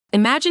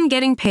Imagine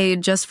getting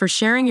paid just for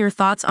sharing your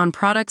thoughts on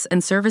products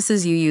and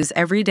services you use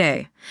every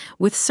day.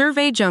 With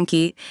Survey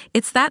Junkie,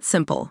 it's that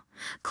simple.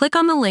 Click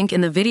on the link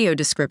in the video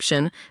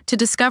description to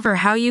discover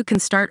how you can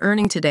start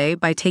earning today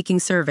by taking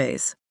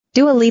surveys.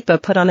 Dua Lipa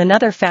put on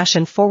another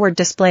fashion-forward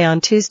display on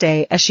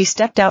Tuesday as she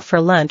stepped out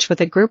for lunch with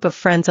a group of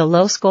friends at a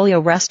Lo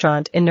Scoglio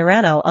restaurant in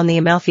Nerano on the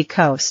Amalfi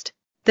Coast.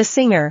 The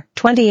singer,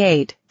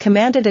 28,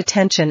 commanded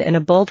attention in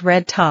a bold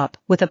red top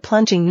with a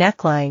plunging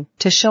neckline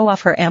to show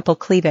off her ample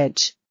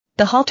cleavage.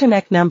 The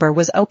halterneck number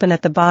was open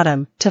at the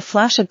bottom to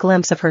flash a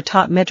glimpse of her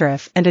top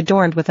midriff and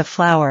adorned with a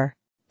flower.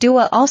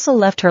 Dua also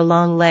left her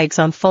long legs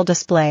on full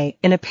display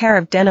in a pair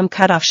of denim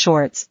cutoff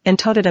shorts and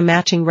toted a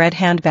matching red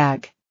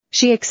handbag.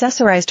 She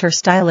accessorized her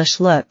stylish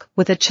look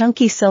with a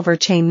chunky silver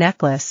chain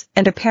necklace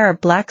and a pair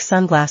of black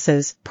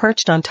sunglasses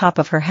perched on top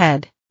of her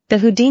head. The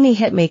Houdini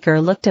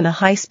hitmaker looked in a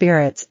high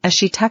spirits as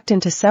she tucked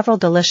into several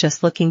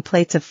delicious-looking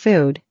plates of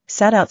food,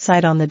 sat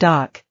outside on the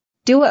dock.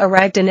 Dua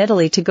arrived in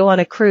Italy to go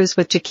on a cruise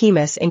with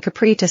Jacquemus in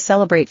Capri to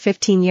celebrate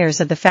 15 years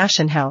of the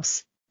fashion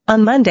house.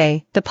 On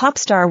Monday, the pop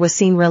star was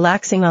seen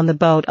relaxing on the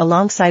boat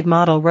alongside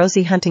model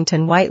Rosie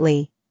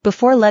Huntington-Whiteley,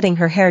 before letting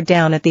her hair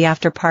down at the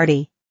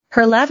after-party.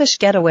 Her lavish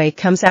getaway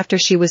comes after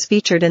she was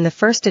featured in the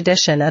first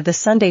edition of the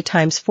Sunday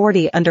Times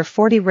 40 Under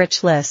 40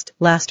 Rich list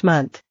last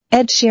month.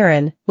 Ed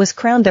Sheeran was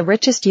crowned the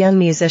richest young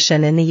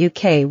musician in the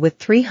UK with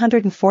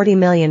 £340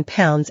 million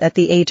at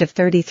the age of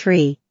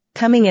 33,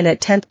 coming in at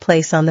 10th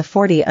place on the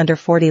 40 Under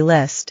 40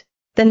 list.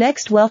 The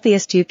next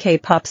wealthiest UK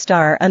pop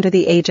star under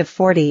the age of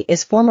 40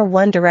 is former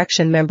One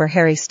Direction member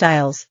Harry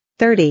Styles,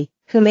 30,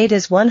 who made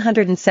his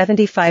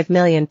 £175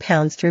 million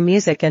through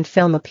music and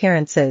film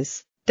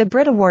appearances. The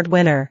Brit Award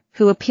winner,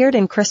 who appeared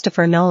in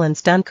Christopher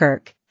Nolan's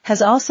Dunkirk,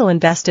 has also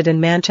invested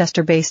in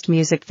Manchester-based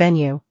music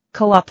venue,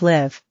 Co-op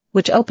Live,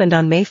 which opened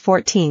on May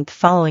 14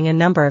 following a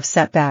number of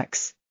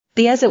setbacks.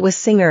 The As It Was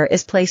singer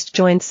is placed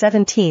joined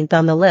 17th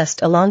on the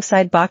list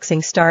alongside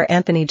boxing star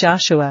Anthony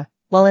Joshua,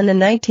 while in the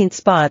 19th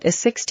spot is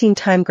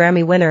 16-time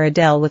Grammy winner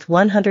Adele with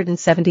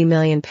 £170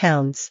 million.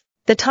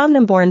 The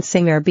Tomnum-born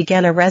singer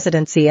began a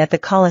residency at the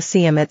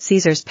Coliseum at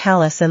Caesars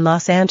Palace in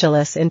Los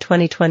Angeles in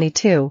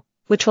 2022,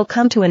 which will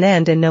come to an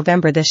end in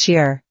November this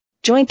year.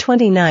 Joint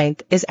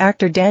 29th is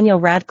actor Daniel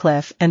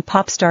Radcliffe and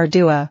pop star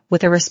Dua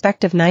with a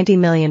respective £90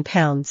 million.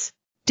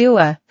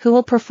 Dua, who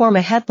will perform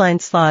a headline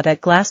slot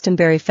at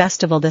Glastonbury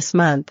Festival this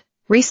month,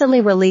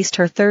 recently released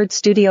her third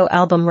studio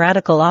album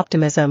Radical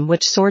Optimism,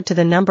 which soared to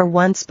the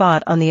 #1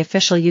 spot on the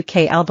official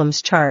UK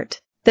albums chart.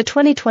 The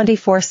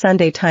 2024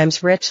 Sunday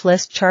Times Rich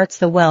list charts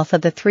the wealth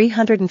of the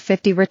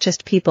 350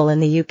 richest people in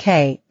the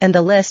UK, and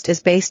the list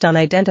is based on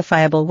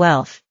identifiable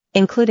wealth,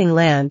 including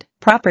land,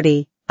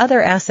 property,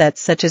 other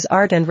assets such as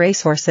art and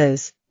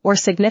racehorses, or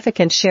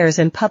significant shares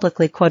in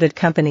publicly quoted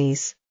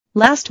companies.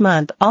 Last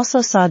month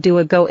also saw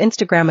Dua go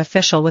Instagram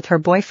official with her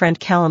boyfriend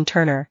Callum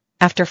Turner,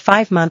 after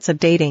 5 months of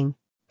dating.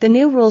 The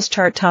New Rules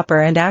chart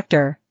topper and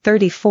actor,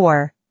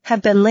 34,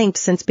 have been linked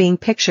since being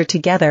pictured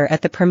together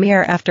at the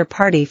premiere after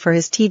party for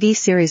his TV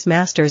series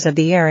Masters of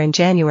the Air in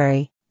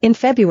January. In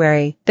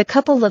February, the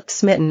couple looked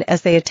smitten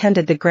as they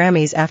attended the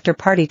Grammys after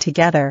party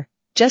together,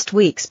 just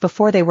weeks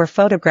before they were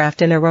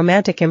photographed in a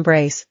romantic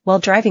embrace while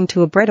driving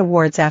to a Brit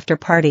Awards after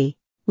party.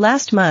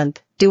 Last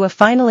month, Dua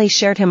finally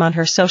shared him on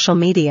her social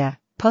media,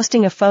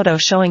 posting a photo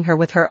showing her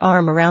with her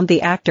arm around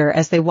the actor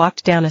as they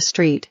walked down a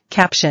street,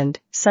 captioned,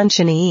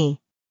 "Sunshine."